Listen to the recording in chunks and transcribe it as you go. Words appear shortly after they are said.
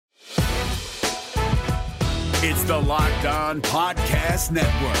It's the Locked On Podcast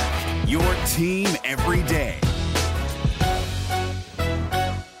Network, your team every day.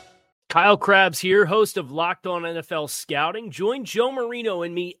 Kyle Krabs here, host of Locked On NFL Scouting. Join Joe Marino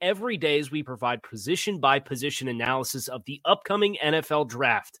and me every day as we provide position-by-position analysis of the upcoming NFL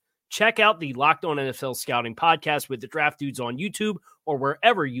Draft. Check out the Locked On NFL Scouting podcast with the Draft Dudes on YouTube or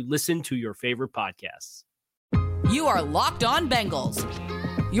wherever you listen to your favorite podcasts. You are Locked On Bengals,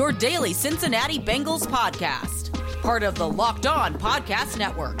 your daily Cincinnati Bengals podcast. Part of the Locked On Podcast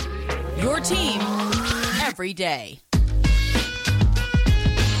Network, your team every day.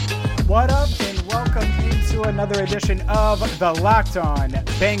 What up, and welcome into another edition of the Locked On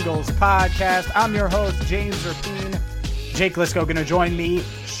Bengals podcast. I'm your host, James Rapine. Jake Lisco going to join me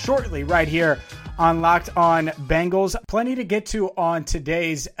shortly right here on Locked On Bengals. Plenty to get to on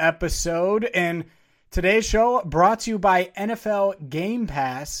today's episode, and today's show brought to you by NFL Game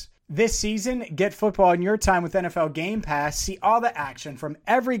Pass. This season, get football in your time with NFL Game Pass. See all the action from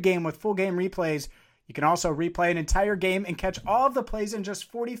every game with full game replays. You can also replay an entire game and catch all of the plays in just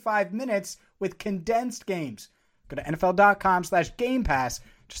 45 minutes with condensed games. Go to NFL.com/Game Pass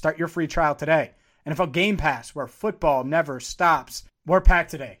to start your free trial today. NFL Game Pass, where football never stops. We're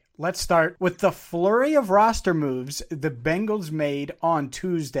packed today. Let's start with the flurry of roster moves the Bengals made on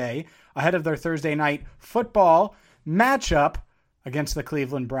Tuesday ahead of their Thursday night football matchup against the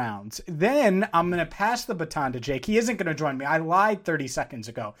Cleveland Browns. Then I'm going to pass the baton to Jake. He isn't going to join me. I lied 30 seconds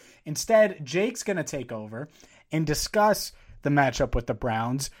ago. Instead, Jake's going to take over and discuss the matchup with the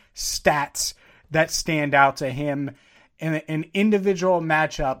Browns, stats that stand out to him, and individual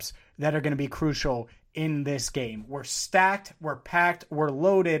matchups that are going to be crucial in this game. We're stacked, we're packed, we're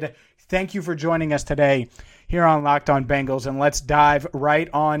loaded. Thank you for joining us today here on Locked On Bengals, and let's dive right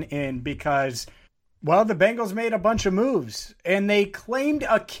on in because, well, the Bengals made a bunch of moves, and they claimed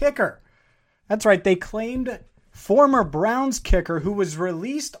a kicker. That's right, they claimed former Browns kicker who was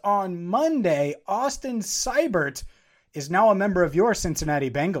released on Monday, Austin Seibert, is now a member of your Cincinnati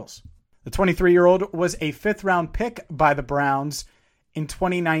Bengals. The 23-year-old was a fifth-round pick by the Browns in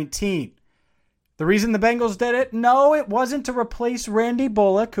 2019. The reason the Bengals did it? No, it wasn't to replace Randy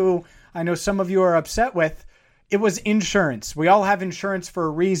Bullock, who I know some of you are upset with. It was insurance. We all have insurance for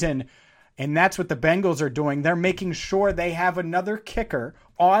a reason. And that's what the Bengals are doing. They're making sure they have another kicker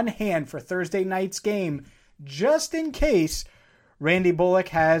on hand for Thursday night's game, just in case Randy Bullock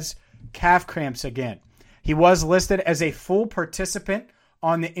has calf cramps again. He was listed as a full participant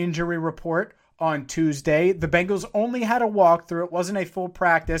on the injury report on Tuesday. The Bengals only had a walkthrough. It wasn't a full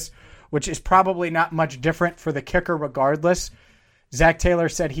practice, which is probably not much different for the kicker regardless. Zach Taylor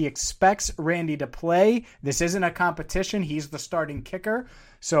said he expects Randy to play. This isn't a competition. He's the starting kicker.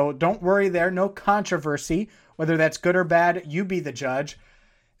 So don't worry there. No controversy. Whether that's good or bad, you be the judge.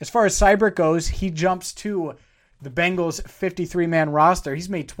 As far as Seibert goes, he jumps to the Bengals' 53-man roster. He's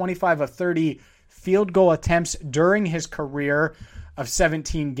made 25 of 30 field goal attempts during his career of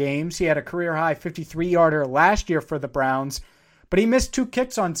 17 games. He had a career-high 53-yarder last year for the Browns, but he missed 2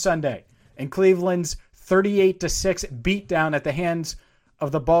 kicks on Sunday in Cleveland's 38-6 beatdown at the hands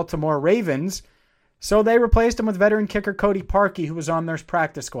of the Baltimore Ravens. So they replaced him with veteran kicker Cody Parkey, who was on their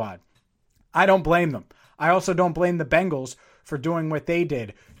practice squad. I don't blame them. I also don't blame the Bengals for doing what they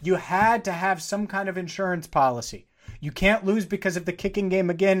did. You had to have some kind of insurance policy. You can't lose because of the kicking game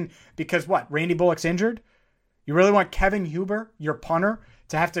again because what? Randy Bullock's injured? You really want Kevin Huber, your punter,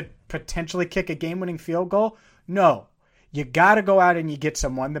 to have to potentially kick a game-winning field goal? No. You got to go out and you get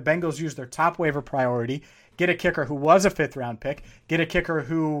someone. The Bengals used their top waiver priority. Get a kicker who was a fifth-round pick. Get a kicker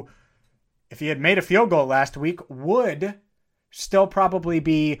who, if he had made a field goal last week, would still probably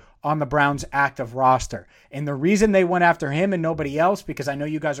be on the Browns' active roster. And the reason they went after him and nobody else, because I know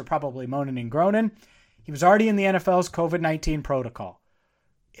you guys are probably moaning and groaning, he was already in the NFL's COVID-19 protocol.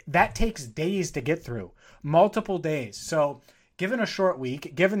 That takes days to get through, multiple days. So given a short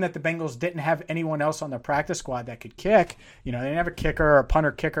week, given that the Bengals didn't have anyone else on their practice squad that could kick, they didn't have a kicker or a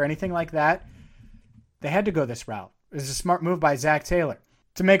punter kicker or anything like that, they had to go this route. It was a smart move by Zach Taylor.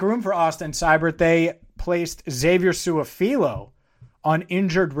 To make room for Austin Seibert, they placed Xavier Su'a-Filo on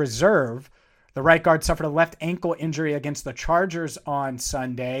injured reserve. The right guard suffered a left ankle injury against the Chargers on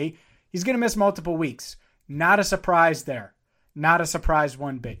Sunday. He's going to miss multiple weeks. Not a surprise there. Not a surprise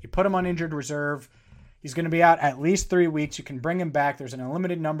one bit. You put him on injured reserve. He's going to be out at least 3 weeks. You can bring him back. There's an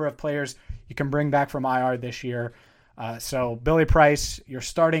unlimited number of players you can bring back from IR this year. So Billy Price, you're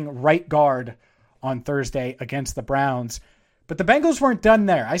starting right guard on Thursday against the Browns. But the Bengals weren't done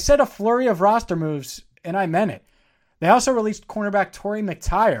there. I said a flurry of roster moves, and I meant it. They also released cornerback Torrey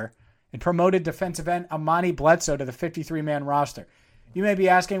McTyer and promoted defensive end Amani Bledsoe to the 53-man roster. You may be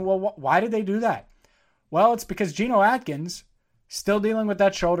asking, well, why did they do that? Well, it's because Geno Atkins, still dealing with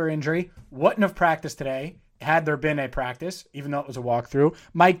that shoulder injury, wouldn't have practiced today had there been a practice, even though it was a walkthrough.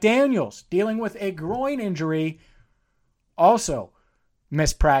 Mike Daniels, dealing with a groin injury, also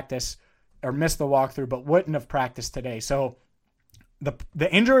missed practice or missed the walkthrough, but wouldn't have practiced today. So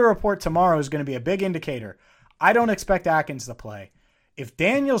the injury report tomorrow is going to be a big indicator. I don't expect Atkins to play. If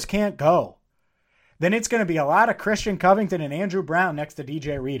Daniels can't go, then it's going to be a lot of Christian Covington and Andrew Brown next to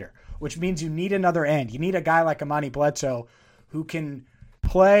DJ Reader, which means you need another end. You need a guy like Amani Bledsoe who can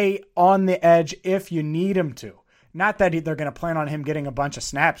play on the edge if you need him to. Not that they're going to plan on him getting a bunch of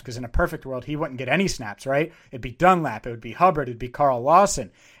snaps, because in a perfect world, he wouldn't get any snaps, right? It'd be Dunlap, it would be Hubbard, it'd be Carl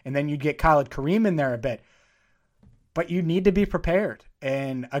Lawson, and then you'd get Khalid Kareem in there a bit. But you need to be prepared.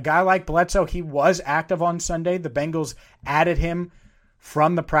 And a guy like Bledsoe, he was active on Sunday. The Bengals added him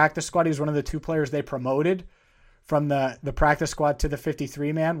from the practice squad. He was one of the 2 players they promoted from the practice squad to the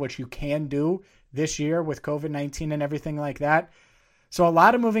 53-man, which you can do this year with COVID-19 and everything like that. So a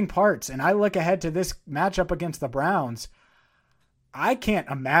lot of moving parts. And I look ahead to this matchup against the Browns. I can't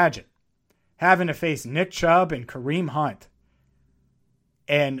imagine having to face Nick Chubb and Kareem Hunt.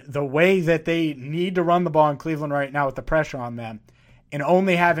 And the way that they need to run the ball in Cleveland right now with the pressure on them, and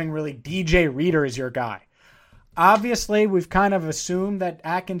only having really DJ Reader as your guy. Obviously, we've kind of assumed that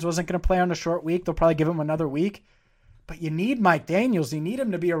Atkins wasn't going to play on a short week. They'll probably give him another week. But you need Mike Daniels. You need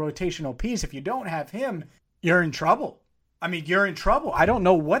him to be a rotational piece. If you don't have him, you're in trouble. I mean, you're in trouble. I don't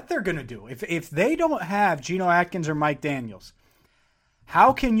know what they're going to do. If they don't have Geno Atkins or Mike Daniels,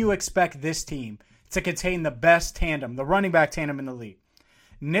 how can you expect this team to contain the best tandem, the running back tandem in the league?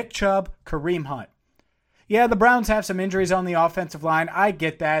 Nick Chubb, Kareem Hunt. Yeah, the Browns have some injuries on the offensive line. I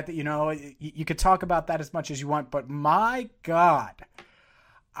get that. You know, you could talk about that as much as you want, but my God,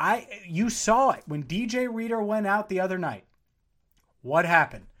 you saw it when DJ Reader went out the other night. What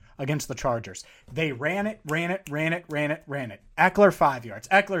happened against the Chargers? They ran it. Eckler 5 yards,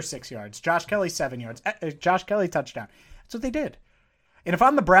 Eckler 6 yards, Josh Kelly 7 yards, Josh Kelly touchdown. That's what they did. And if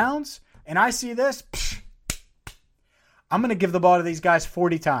I'm the Browns and I see this, I'm going to give the ball to these guys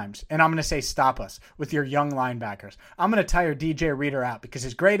 40 times, and I'm going to say, stop us with your young linebackers. I'm going to tire DJ Reader out, because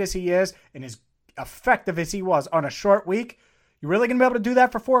as great as he is and as effective as he was on a short week, you really going to be able to do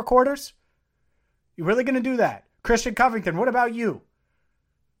that for 4 quarters? You really going to do that? Christian Covington, what about you?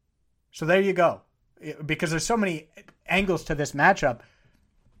 So there you go. Because there's so many angles to this matchup.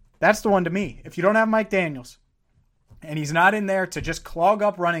 That's the one to me. If you don't have Mike Daniels, and he's not in there to just clog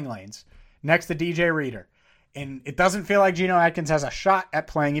up running lanes next to DJ Reader, and it doesn't feel like Geno Atkins has a shot at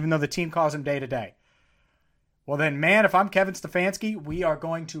playing, even though the team calls him day to day, well then, man, if I'm Kevin Stefanski, we are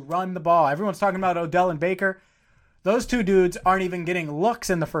going to run the ball. Everyone's talking about Odell and Baker. Those 2 dudes aren't even getting looks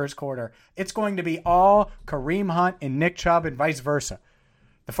in the first quarter. It's going to be all Kareem Hunt and Nick Chubb and vice versa.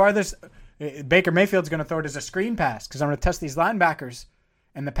 The farthest Baker Mayfield's going to throw it as a screen pass, because I'm going to test these linebackers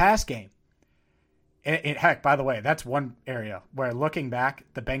in the pass game. Heck, by the way, that's one area where, looking back,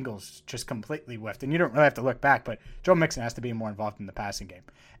 the Bengals just completely whiffed. And you don't really have to look back, but Joe Mixon has to be more involved in the passing game.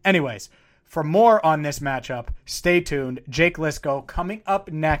 Anyways, for more on this matchup, stay tuned. Jake Lisco coming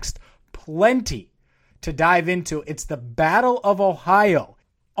up next. Plenty to dive into. It's the Battle of Ohio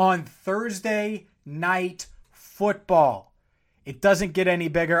on Thursday Night Football. It doesn't get any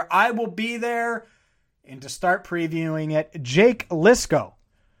bigger. I will be there. And to start previewing it, Jake Lisco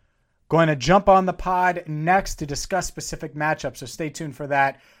going to jump on the pod next to discuss specific matchups, so stay tuned for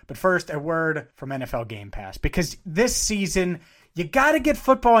that. But first, a word from NFL Game Pass, because this season, you got to get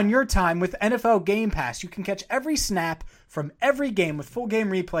football in your time with NFL Game Pass. You can catch every snap from every game with full game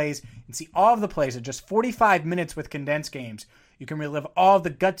replays and see all of the plays in just 45 minutes with condensed games. You can relive all of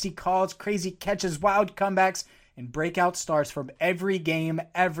the gutsy calls, crazy catches, wild comebacks, and breakout stars from every game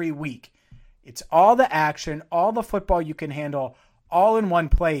every week. It's all the action, all the football you can handle, all in one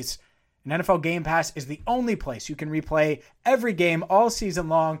place. And NFL Game Pass is the only place you can replay every game all season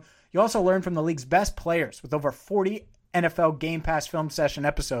long. You also learn from the league's best players with over 40 NFL Game Pass film session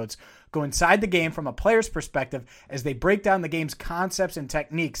episodes. Go inside the game from a player's perspective as they break down the game's concepts and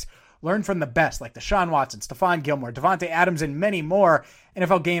techniques. Learn from the best like Deshaun Watson, Stephon Gilmore, Devontae Adams, and many more.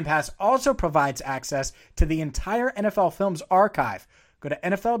 NFL Game Pass also provides access to the entire NFL Films archive. Go to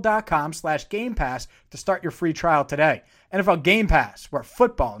NFL.com/Game Pass to start your free trial today. NFL Game Pass, where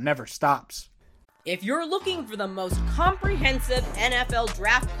football never stops. If you're looking for the most comprehensive NFL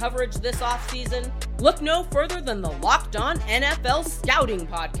draft coverage this offseason, look no further than the Locked On NFL Scouting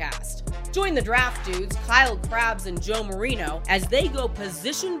Podcast. Join the draft dudes, Kyle Krabs and Joe Marino, as they go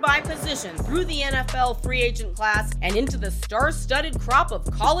position by position through the NFL free agent class and into the star-studded crop of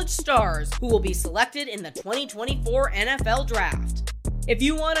college stars who will be selected in the 2024 NFL Draft. If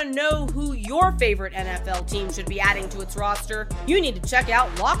you want to know who your favorite NFL team should be adding to its roster, you need to check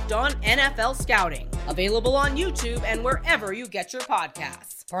out Locked On NFL Scouting, available on YouTube and wherever you get your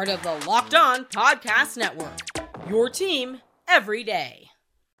podcasts. Part of the Locked On Podcast Network, your team every day.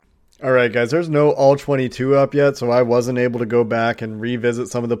 All right, guys, there's no All 22 up yet, so I wasn't able to go back and revisit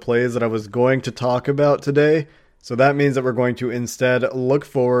some of the plays that I was going to talk about today. So that means that we're going to instead look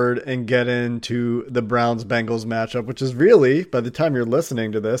forward and get into the Browns-Bengals matchup, which is really, by the time you're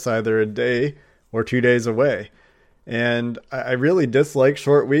listening to this, either a day or 2 days away. And I really dislike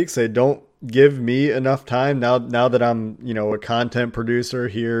short weeks. They don't give me enough time now that I'm, a content producer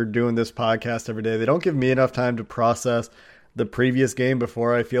here doing this podcast every day. They don't give me enough time to process the previous game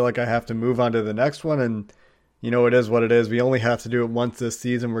before I feel like I have to move on to the next one. And, it is what it is. We only have to do it once this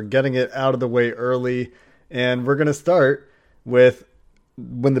season. We're getting it out of the way early. And we're going to start with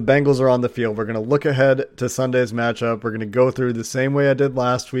when the Bengals are on the field. We're going to look ahead to Sunday's matchup. We're going to go through the same way I did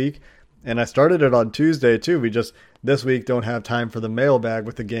last week. And I started it on Tuesday, too. We just, this week, don't have time for the mailbag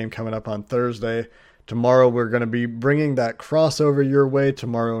with the game coming up on Thursday. Tomorrow, we're going to be bringing that crossover your way.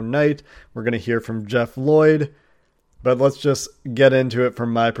 Tomorrow night, we're going to hear from Jeff Lloyd. But let's just get into it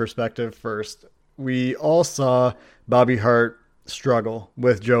from my perspective first. We all saw Bobby Hart struggle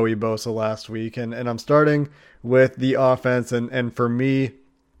with Joey Bosa last week. And I'm starting with the offense. And for me,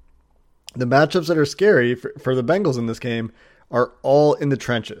 the matchups that are scary for the Bengals in this game are all in the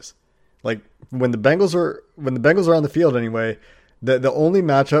trenches. Like when the Bengals are on the field anyway, the only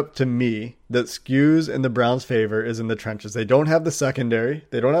matchup to me that skews in the Browns' favor is in the trenches. They don't have the secondary.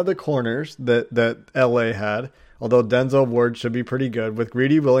 They don't have the corners that LA had, although Denzel Ward should be pretty good. With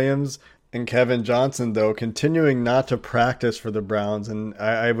Greedy Williams and Kevin Johnson, though, continuing not to practice for the Browns, and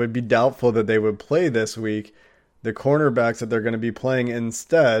I would be doubtful that they would play this week. The cornerbacks that they're going to be playing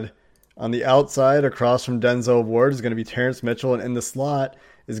instead, on the outside across from Denzel Ward, is going to be Terrence Mitchell, and in the slot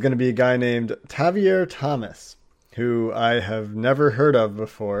is going to be a guy named Tavier Thomas, who I have never heard of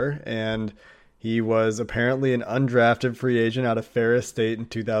before, and he was apparently an undrafted free agent out of Ferris State in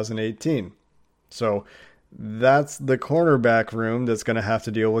 2018. So that's the cornerback room that's going to have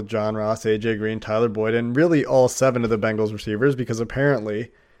to deal with John Ross, AJ Green, Tyler Boyd, and really all 7 of the Bengals receivers, because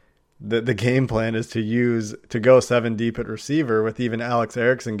apparently the game plan is to go 7 deep at receiver, with even Alex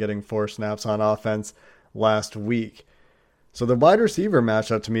Erickson getting 4 snaps on offense last week. So the wide receiver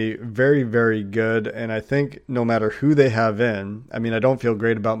matchup to me, very, very good. And I think no matter who they have in, I don't feel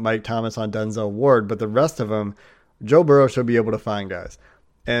great about Mike Thomas on Denzel Ward, but the rest of them, Joe Burrow should be able to find guys.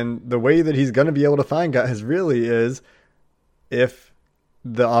 And the way that he's going to be able to find guys really is if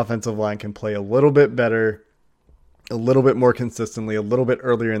the offensive line can play a little bit better, a little bit more consistently, a little bit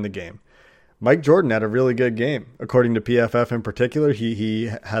earlier in the game. Mike Jordan had a really good game. According to PFF in particular, he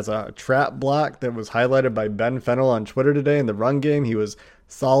has a trap block that was highlighted by Ben Fennell on Twitter today in the run game. He was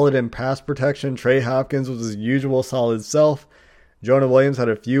solid in pass protection. Trey Hopkins was his usual solid self. Jonah Williams had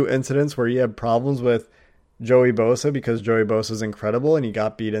a few incidents where he had problems with Joey Bosa because Joey Bosa is incredible and he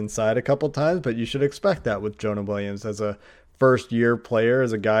got beat inside a couple times, but you should expect that with Jonah Williams as a first-year player,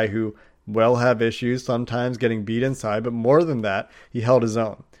 as a guy who will have issues sometimes getting beat inside, but more than that, he held his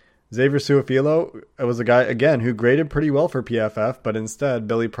own. Xavier Su'a-Filo was a guy, again, who graded pretty well for PFF, but instead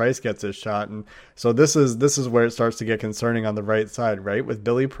Billy Price gets his shot. And so this is where it starts to get concerning on the right side, right? With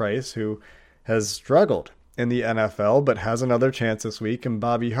Billy Price, who has struggled in the NFL, but has another chance this week, and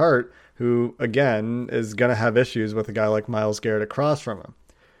Bobby Hart, who, again, is going to have issues with a guy like Myles Garrett across from him.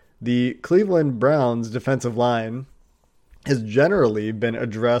 The Cleveland Browns defensive line has generally been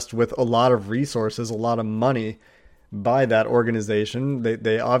addressed with a lot of resources, a lot of money by that organization.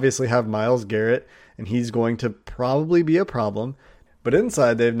 They obviously have Myles Garrett, and he's going to probably be a problem. But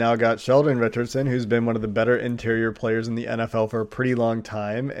inside, they've now got Sheldon Richardson, who's been one of the better interior players in the NFL for a pretty long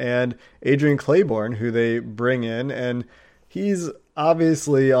time, and Adrian Claiborne, who they bring in, and he's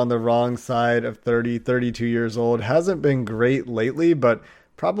obviously on the wrong side of 32 years old. Hasn't been great lately, but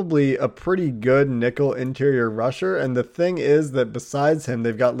probably a pretty good nickel interior rusher. And the thing is that besides him,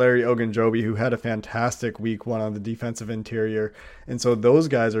 they've got Larry Ogunjobi, who had a fantastic week 1 on the defensive interior. And so those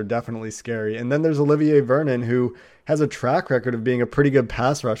guys are definitely scary. And then there's Olivier Vernon, who has a track record of being a pretty good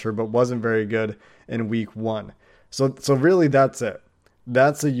pass rusher, but wasn't very good in week 1. So really that's it.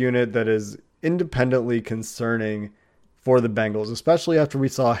 That's a unit that is independently concerning for the Bengals, especially after we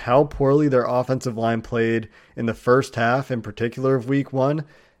saw how poorly their offensive line played in the first half, in particular of week 1. It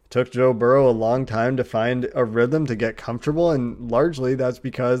took Joe Burrow a long time to find a rhythm to get comfortable, and largely that's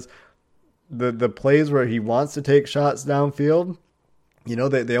because the plays where he wants to take shots downfield,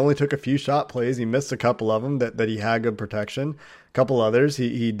 they only took a few shot plays. He missed a couple of them that he had good protection. A couple others,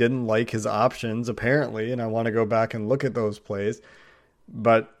 he didn't like his options, apparently, and I want to go back and look at those plays.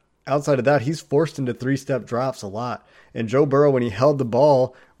 But outside of that, he's forced into 3-step drops a lot. And Joe Burrow, when he held the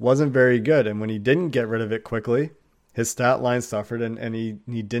ball, wasn't very good. And when he didn't get rid of it quickly, his stat line suffered, and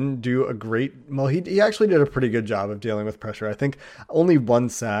he didn't do a great... Well, he actually did a pretty good job of dealing with pressure. I think only 1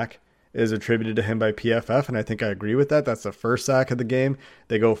 sack is attributed to him by PFF, and I think I agree with that. That's the first sack of the game.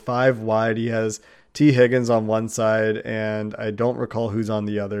 They go 5 wide. He has T. Higgins on one side, and I don't recall who's on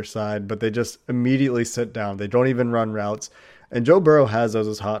the other side, but they just immediately sit down. They don't even run routes. And Joe Burrow has those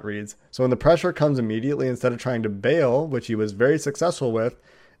as hot reads. So when the pressure comes immediately, instead of trying to bail, which he was very successful with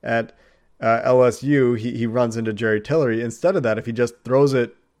at LSU, he runs into Jerry Tillery. Instead of that, if he just throws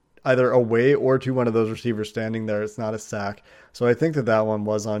it either away or to one of those receivers standing there, it's not a sack. So I think that one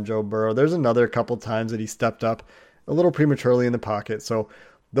was on Joe Burrow. There's another couple times that he stepped up a little prematurely in the pocket. So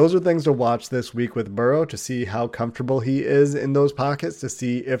those are things to watch this week with Burrow, to see how comfortable he is in those pockets, to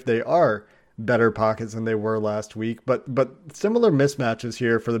see if they are better pockets than they were last week. But similar mismatches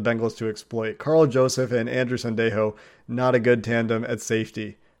here for the Bengals to exploit. Carl Joseph and Andrew Sendejo, not a good tandem at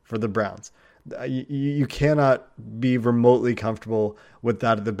safety for the Browns. You cannot be remotely comfortable with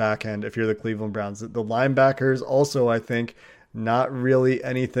that at the back end if you're the Cleveland Browns. The linebackers also, I think, not really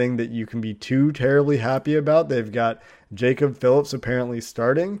anything that you can be too terribly happy about. They've got Jacob Phillips apparently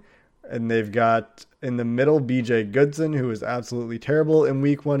starting, and they've got in the middle BJ Goodson, who is absolutely terrible in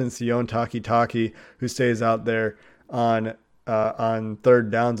week 1, and Sion Takitaki, who stays out there on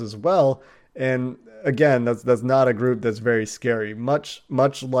third downs as well. And again, that's not a group that's very scary. Much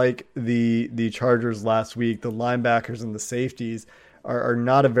like the Chargers last week, the linebackers and the safeties are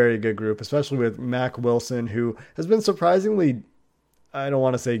not a very good group, especially with Mac Wilson, who has been surprisingly, I don't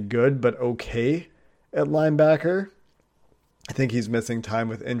want to say good, but okay at linebacker. I think he's missing time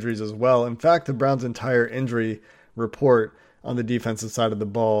with injuries as well. In fact, the Browns' entire injury report on the defensive side of the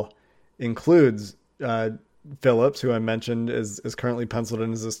ball includes Phillips, who I mentioned is currently penciled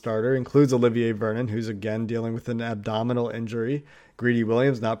in as a starter, includes Olivier Vernon, who's again dealing with an abdominal injury, Greedy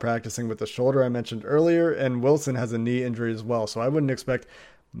Williams not practicing with the shoulder I mentioned earlier, and Wilson has a knee injury as well. So I wouldn't expect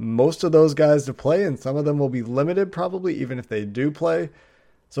most of those guys to play, and some of them will be limited probably, even if they do play.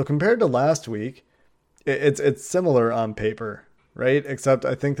 So compared to last week, it's similar on paper, right? Except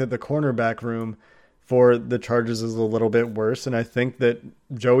I think that the cornerback room for the Chargers is a little bit worse, and I think that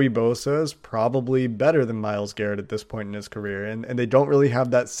Joey Bosa is probably better than Myles Garrett at this point in his career, and they don't really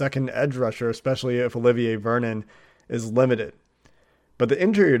have that second edge rusher, especially if Olivier Vernon is limited. But the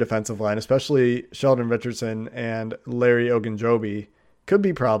interior defensive line, especially Sheldon Richardson and Larry Ogunjobi, could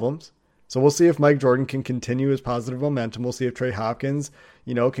be problems. So we'll see if Mike Jordan can continue his positive momentum. We'll see if Trey Hopkins,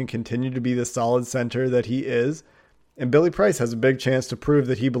 can continue to be the solid center that he is. And Billy Price has a big chance to prove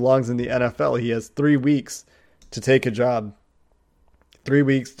that he belongs in the NFL. He has 3 weeks to take a job, 3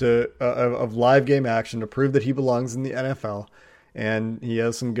 weeks of live game action to prove that he belongs in the NFL. And he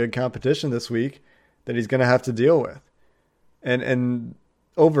has some good competition this week that he's going to have to deal with. And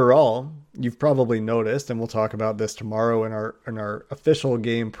overall, you've probably noticed, and we'll talk about this tomorrow in our official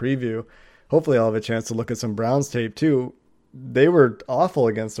game preview. Hopefully I'll have a chance to look at some Browns tape too. They were awful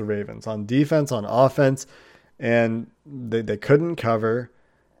against the Ravens on defense, on offense, and they couldn't cover.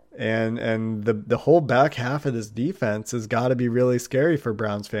 And the whole back half of this defense has got to be really scary for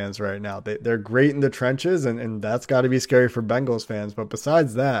Browns fans right now. They're great in the trenches, and that's got to be scary for Bengals fans. But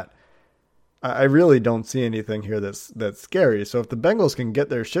besides that, I really don't see anything here that's scary. So if the Bengals can get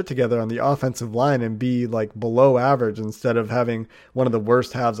their shit together on the offensive line and be like below average instead of having one of the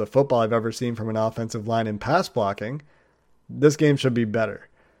worst halves of football I've ever seen from an offensive line in pass blocking, this game should be better.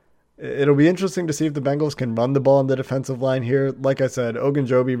 It'll be interesting to see if the Bengals can run the ball on the defensive line here. Like I said,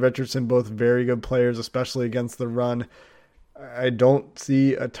 Ogunjobi, Richardson, both very good players, especially against the run. I don't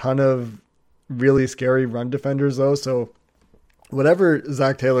see a ton of really scary run defenders though, so whatever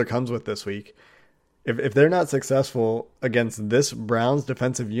Zach Taylor comes with this week, if they're not successful against this Browns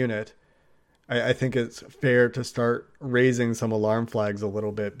defensive unit, I think it's fair to start raising some alarm flags a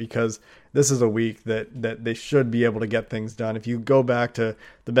little bit, because this is a week that they should be able to get things done. If you go back to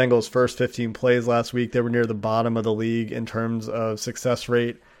the Bengals' first 15 plays last week, they were near the bottom of the league in terms of success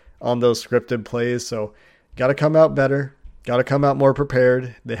rate on those scripted plays. So got to come out better. Got to come out more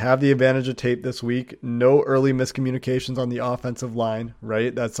prepared. They have the advantage of tape this week. No early miscommunications on the offensive line,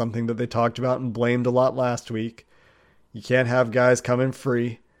 right? That's something that they talked about and blamed a lot last week. You can't have guys coming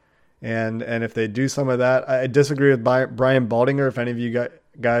free. And if they do some of that, I disagree with Brian Baldinger. If any of you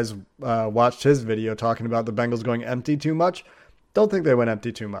guys watched his video talking about the Bengals going empty too much, don't think they went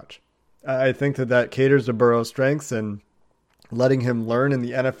empty too much. I think that caters to Burrow's strengths, and letting him learn in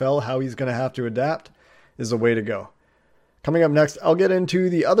the NFL how he's going to have to adapt is the way to go. Coming up next, I'll get into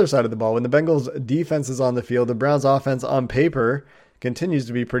the other side of the ball. When the Bengals defense is on the field, the Browns offense on paper continues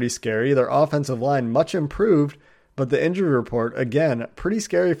to be pretty scary. Their offensive line much improved, but the injury report, again, pretty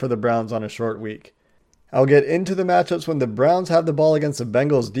scary for the Browns on a short week. I'll get into the matchups when the Browns have the ball against the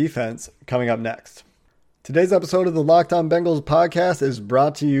Bengals defense coming up next. Today's episode of the Locked On Bengals podcast is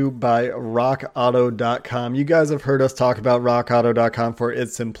brought to you by RockAuto.com. You guys have heard us talk about RockAuto.com for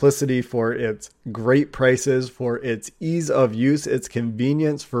its simplicity, for its great prices, for its ease of use, its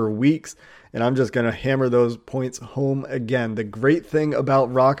convenience for weeks. And I'm just going to hammer those points home again. The great thing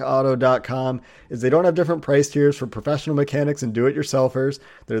about RockAuto.com is they don't have different price tiers for professional mechanics and do-it-yourselfers.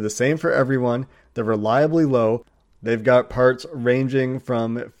 They're the same for everyone. They're reliably low. They've got parts ranging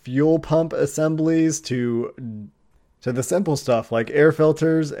from fuel pump assemblies to the simple stuff like air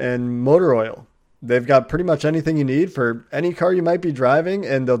filters and motor oil. They've got pretty much anything you need for any car you might be driving,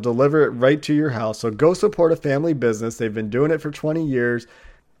 and they'll deliver it right to your house. So go support a family business. They've been doing it for 20 years.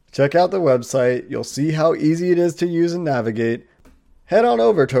 Check out the website. You'll see how easy it is to use and navigate. Head on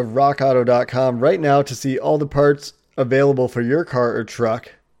over to rockauto.com right now to see all the parts available for your car or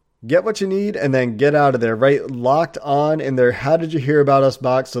truck. Get what you need and then get out of there. Right locked on in their How Did You Hear About Us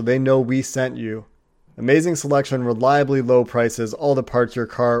box so they know we sent you. Amazing selection, reliably low prices, all the parts your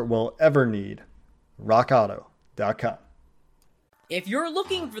car will ever need. rockauto.com. If you're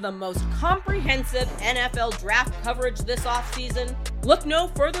looking for the most comprehensive NFL draft coverage this offseason, look no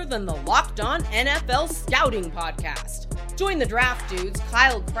further than the Locked On NFL Scouting Podcast. Join the draft dudes,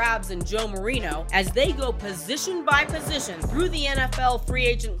 Kyle Krabs and Joe Marino, as they go position by position through the NFL free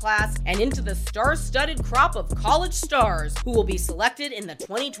agent class and into the star-studded crop of college stars who will be selected in the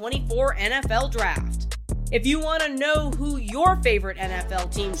 2024 NFL Draft. If you want to know who your favorite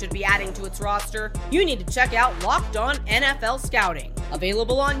NFL team should be adding to its roster, you need to check out Locked On NFL Scouting,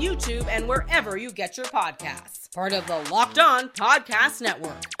 available on YouTube and wherever you get your podcasts. Part of the Locked On Podcast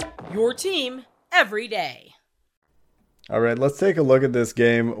Network, your team every day. All right, let's take a look at this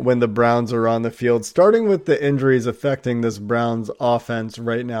game when the Browns are on the field, starting with the injuries affecting this Browns offense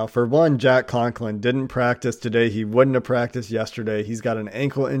right now. For one, Jack Conklin didn't practice today. He wouldn't have practiced yesterday. He's got an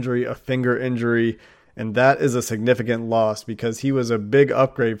ankle injury, a finger injury, and that is a significant loss because he was a big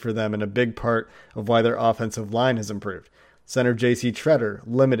upgrade for them and a big part of why their offensive line has improved. Center J.C. Tretter,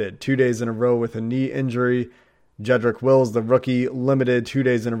 limited 2 days in a row with a knee injury. Jedrick Wills, the rookie, limited 2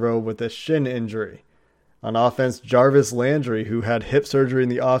 days in a row with a shin injury. On offense, Jarvis Landry, who had hip surgery in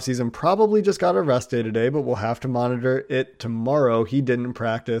the offseason, probably just got a rest day today, but we'll have to monitor it tomorrow. He didn't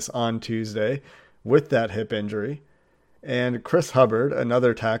practice on Tuesday with that hip injury. And Chris Hubbard,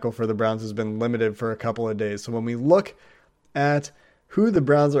 another tackle for the Browns, has been limited for a couple of days. So when we look at who the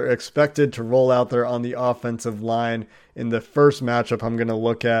Browns are expected to roll out there on the offensive line in the first matchup I'm going to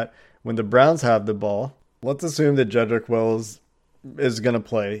look at when the Browns have the ball, let's assume that Jedrick Wills is going to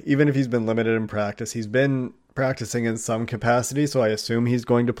play. Even if he's been limited in practice, he's been practicing in some capacity, so I assume he's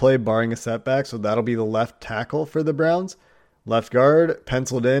going to play barring a setback. So that'll be the left tackle for the Browns. Left guard,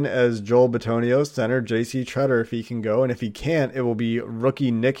 penciled in as Joel Bitonio. Center, J.C. Tretter if he can go. And if he can't, it will be rookie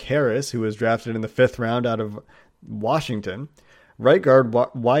Nick Harris, who was drafted in the 5th round out of Washington. Right guard,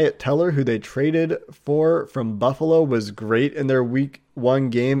 Wyatt Teller, who they traded for from Buffalo, was great in their week 1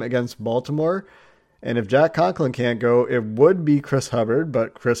 game against Baltimore. And if Jack Conklin can't go, it would be Chris Hubbard,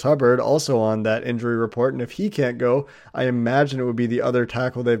 but Chris Hubbard also on that injury report. And if he can't go, I imagine it would be the other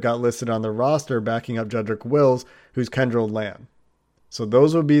tackle they've got listed on the roster backing up Jedrick Wills, who's Kendrell Lamb. So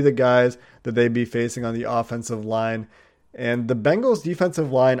those would be the guys that they'd be facing on the offensive line. And the Bengals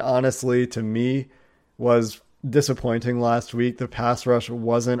defensive line, honestly, to me, was disappointing last week. The pass rush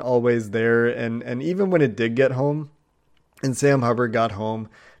wasn't always there. And even when it did get home, and Sam Hubbard got home,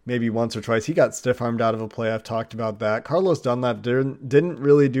 maybe once or twice, he got stiff-armed out of a play. I've talked about that. Carlos Dunlap didn't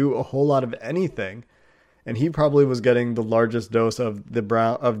really do a whole lot of anything, and he probably was getting the largest dose of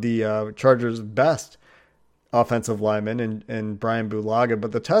the Chargers' best offensive lineman in Brian Bulaga.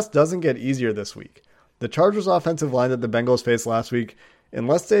 But the test doesn't get easier this week. The Chargers' offensive line that the Bengals faced last week,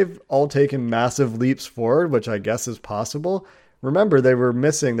 unless they've all taken massive leaps forward, which I guess is possible, remember they were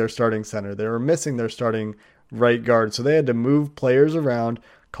missing their starting center. They were missing their starting right guard, so they had to move players around,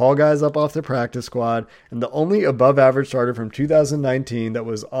 call guys up off the practice squad, and the only above-average starter from 2019 that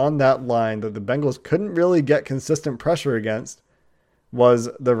was on that line that the Bengals couldn't really get consistent pressure against was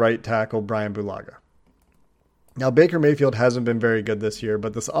the right tackle, Brian Bulaga. Now, Baker Mayfield hasn't been very good this year,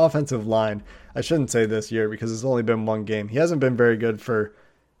 but this offensive line, I shouldn't say this year because it's only been 1 game. He hasn't been very good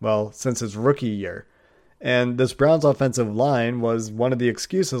since his rookie year. And this Browns offensive line was one of the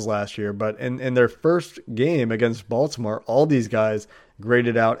excuses last year. But in their first game against Baltimore, all these guys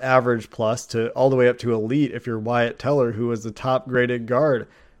graded out average plus to all the way up to elite if you're Wyatt Teller, who was the top graded guard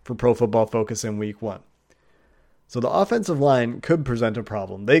for Pro Football Focus in week 1. So the offensive line could present a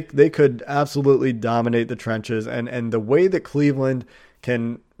problem. They could absolutely dominate the trenches, and the way that Cleveland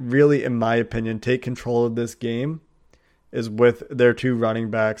can really, in my opinion, take control of this game is with their 2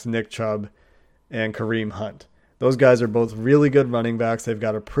 running backs, Nick Chubb and Kareem Hunt. Those guys are both really good running backs. They've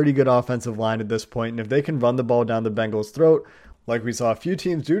got a pretty good offensive line at this point, and if they can run the ball down the Bengals' throat, like we saw a few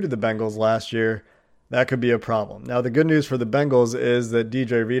teams do to the Bengals last year, that could be a problem. Now, the good news for the Bengals is that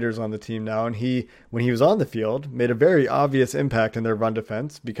DJ Reader's on the team now, and when he was on the field, made a very obvious impact in their run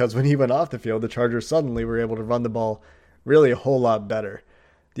defense, because when he went off the field, the Chargers suddenly were able to run the ball really a whole lot better.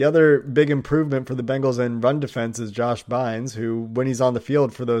 The other big improvement for the Bengals in run defense is Josh Bynes, who, when he's on the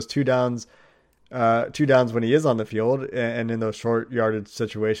field for those 2 downs when he is on the field, and in those short yardage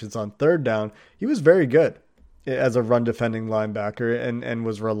situations on 3rd down, he was very good as a run defending linebacker and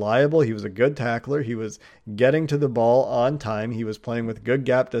was reliable. He was a good tackler. He was getting to the ball on time. He was playing with good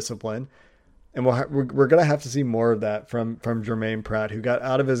gap discipline. And we're going to have to see more of that from Jermaine Pratt, who got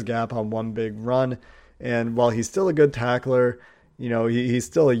out of his gap on one big run. And while he's still a good tackler, he's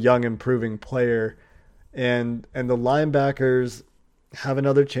still a young, improving player. And the linebackers have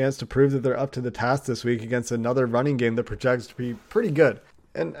another chance to prove that they're up to the task this week against another running game that projects to be pretty good.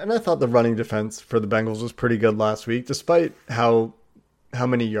 And I thought the running defense for the Bengals was pretty good last week, despite how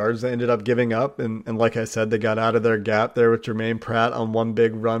many yards they ended up giving up. And like I said, they got out of their gap there with Jermaine Pratt on one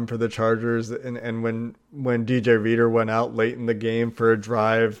big run for the Chargers. And when DJ Reader went out late in the game for a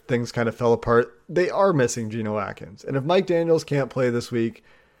drive, things kind of fell apart. They are missing Geno Atkins. And if Mike Daniels can't play this week,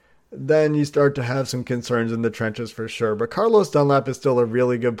 then you start to have some concerns in the trenches for sure. But Carlos Dunlap is still a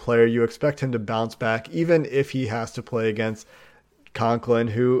really good player. You expect him to bounce back, even if he has to play against Conklin,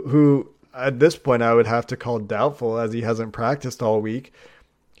 who at this point I would have to call doubtful, as he hasn't practiced all week.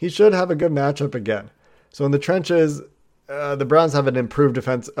 He should have a good matchup again. So in the trenches, the Browns have an improved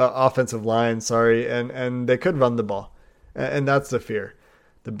offensive line, and they could run the ball. And that's the fear.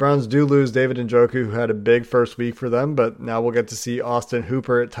 The Browns do lose David Njoku, who had a big first week for them, but now we'll get to see Austin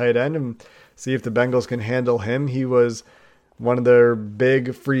Hooper at tight end and see if the Bengals can handle him. He was one of their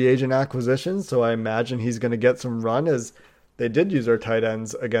big free agent acquisitions, so I imagine he's going to get some run, as they did use their tight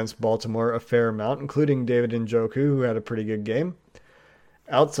ends against Baltimore a fair amount, including David Njoku, who had a pretty good game.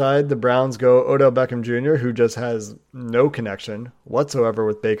 Outside, the Browns go Odell Beckham Jr., who just has no connection whatsoever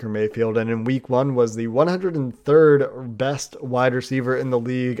with Baker Mayfield, and in week 1 was the 103rd best wide receiver in the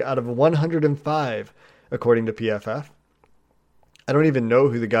league out of 105, according to PFF. I don't even know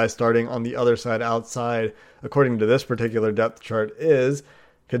who the guy starting on the other side outside, according to this particular depth chart, is.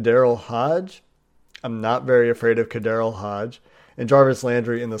 Kadarrell Hodge. I'm not very afraid of Kadarrell Hodge. And Jarvis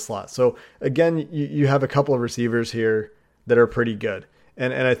Landry in the slot. So again, you have a couple of receivers here that are pretty good.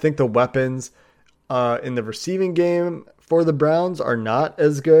 And I think the weapons in the receiving game for the Browns are not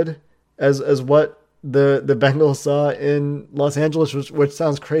as good as what the Bengals saw in Los Angeles, which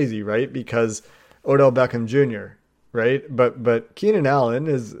sounds crazy, right? Because Odell Beckham Jr., right? But Keenan Allen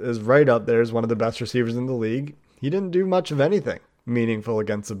is right up there as one of the best receivers in the league. He didn't do much of anything meaningful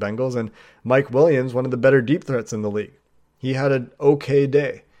against the Bengals. And Mike Williams, one of the better deep threats in the league. He had an okay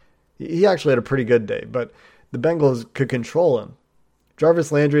day. He actually had a pretty good day, but the Bengals could control him.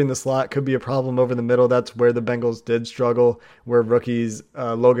 Jarvis Landry in the slot could be a problem over the middle. That's where the Bengals did struggle, where rookies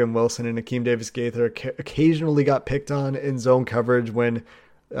Logan Wilson and Akeem Davis-Gaither occasionally got picked on in zone coverage when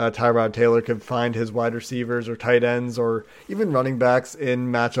Tyrod Taylor could find his wide receivers or tight ends or even running backs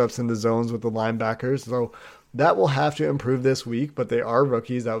in matchups in the zones with the linebackers. So that will have to improve this week, but they are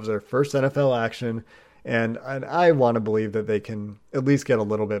rookies. That was their first NFL action, and I want to believe that they can at least get a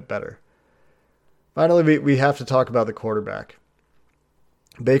little bit better. Finally, we have to talk about the quarterback.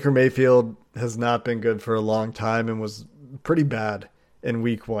 Baker Mayfield has not been good for a long time and was pretty bad in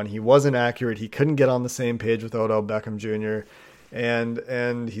week 1. He wasn't accurate. He couldn't get on the same page with Odell Beckham Jr.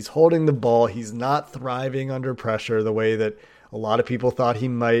 And he's holding the ball. He's not thriving under pressure the way that a lot of people thought he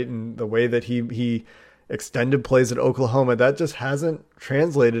might, and the way that he extended plays at Oklahoma. That just hasn't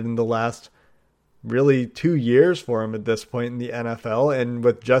translated in the last really 2 years for him at this point in the NFL. And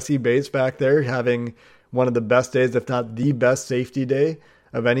with Jesse Bates back there having one of the best days, if not the best safety day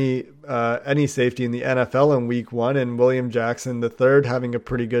of any safety in the NFL in week 1, and William Jackson III having a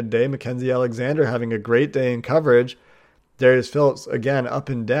pretty good day, Mackenzie Alexander having a great day in coverage, Darius Phillips again up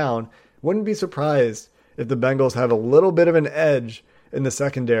and down. Wouldn't be surprised if the Bengals have a little bit of an edge in the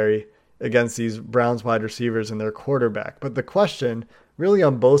secondary against these Browns wide receivers and their quarterback. But the question really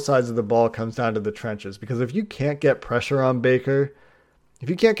on both sides of the ball comes down to the trenches, because if you can't get pressure on Baker, if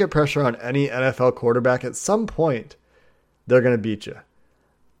you can't get pressure on any NFL quarterback, at some point they're going to beat you.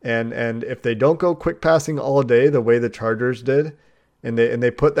 And if they don't go quick passing all day the way the Chargers did, and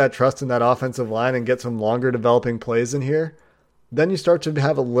they put that trust in that offensive line and get some longer developing plays in here, then you start to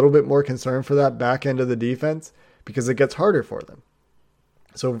have a little bit more concern for that back end of the defense because it gets harder for them.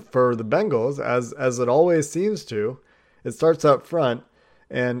 So for the Bengals, as it always seems to, it starts up front,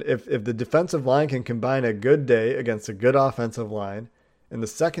 and if the defensive line can combine a good day against a good offensive line, and the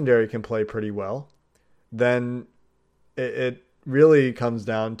secondary can play pretty well, then it really comes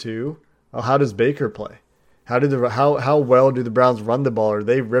down to, well, how does Baker play? How well do the Browns run the ball? Are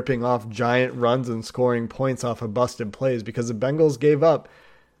they ripping off giant runs and scoring points off of busted plays? Because the Bengals gave up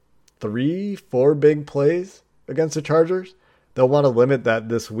 3-4 big plays against the Chargers. They'll want to limit that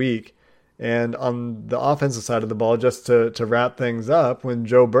this week. And on the offensive side of the ball, just to wrap things up, when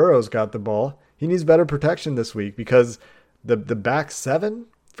Joe Burrow's got the ball, he needs better protection this week because the back seven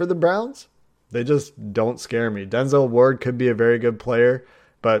for the Browns, they just don't scare me. Denzel Ward could be a very good player,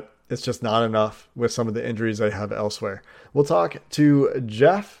 but it's just not enough with some of the injuries they have elsewhere. We'll talk to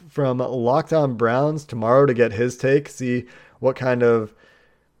Jeff from Locked On Browns tomorrow to get his take, see what kind of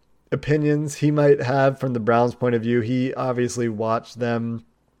opinions he might have from the Browns' point of view. He obviously watched them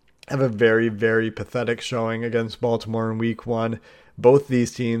have a very, very pathetic showing against Baltimore in week 1. Both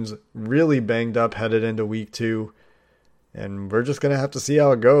these teams really banged up headed into week 2. And we're just going to have to see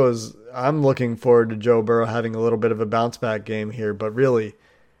how it goes. I'm looking forward to Joe Burrow having a little bit of a bounce back game here, but really,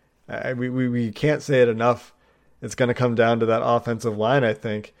 we can't say it enough. It's going to come down to that offensive line, I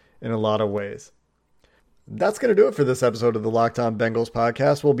think, in a lot of ways. That's going to do it for this episode of the Locked On Bengals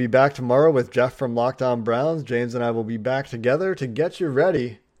podcast. We'll be back tomorrow with Jeff from Locked On Browns. James and I will be back together to get you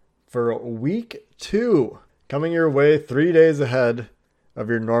ready for week 2. Coming your way 3 days ahead of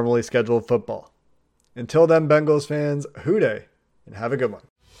your normally scheduled football. Until then, Bengals fans, hooday, and have a good one.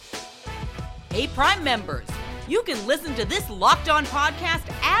 Hey, Prime members, you can listen to this Locked On podcast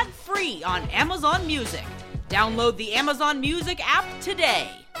ad-free on Amazon Music. Download the Amazon Music app today.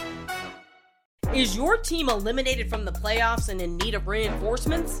 Is your team eliminated from the playoffs and in need of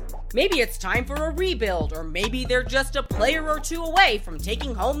reinforcements? Maybe it's time for a rebuild, or maybe they're just a player or two away from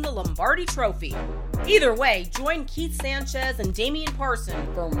taking home the Lombardi Trophy. Either way, join Keith Sanchez and Damian Parson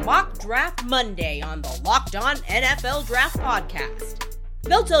for Mock Draft Monday on the Locked On NFL Draft Podcast.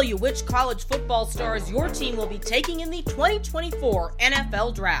 They'll tell you which college football stars your team will be taking in the 2024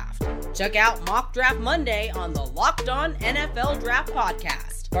 NFL Draft. Check out Mock Draft Monday on the Locked On NFL Draft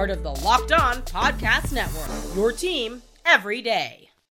Podcast, part of the Locked On Podcast Network. Your team every day.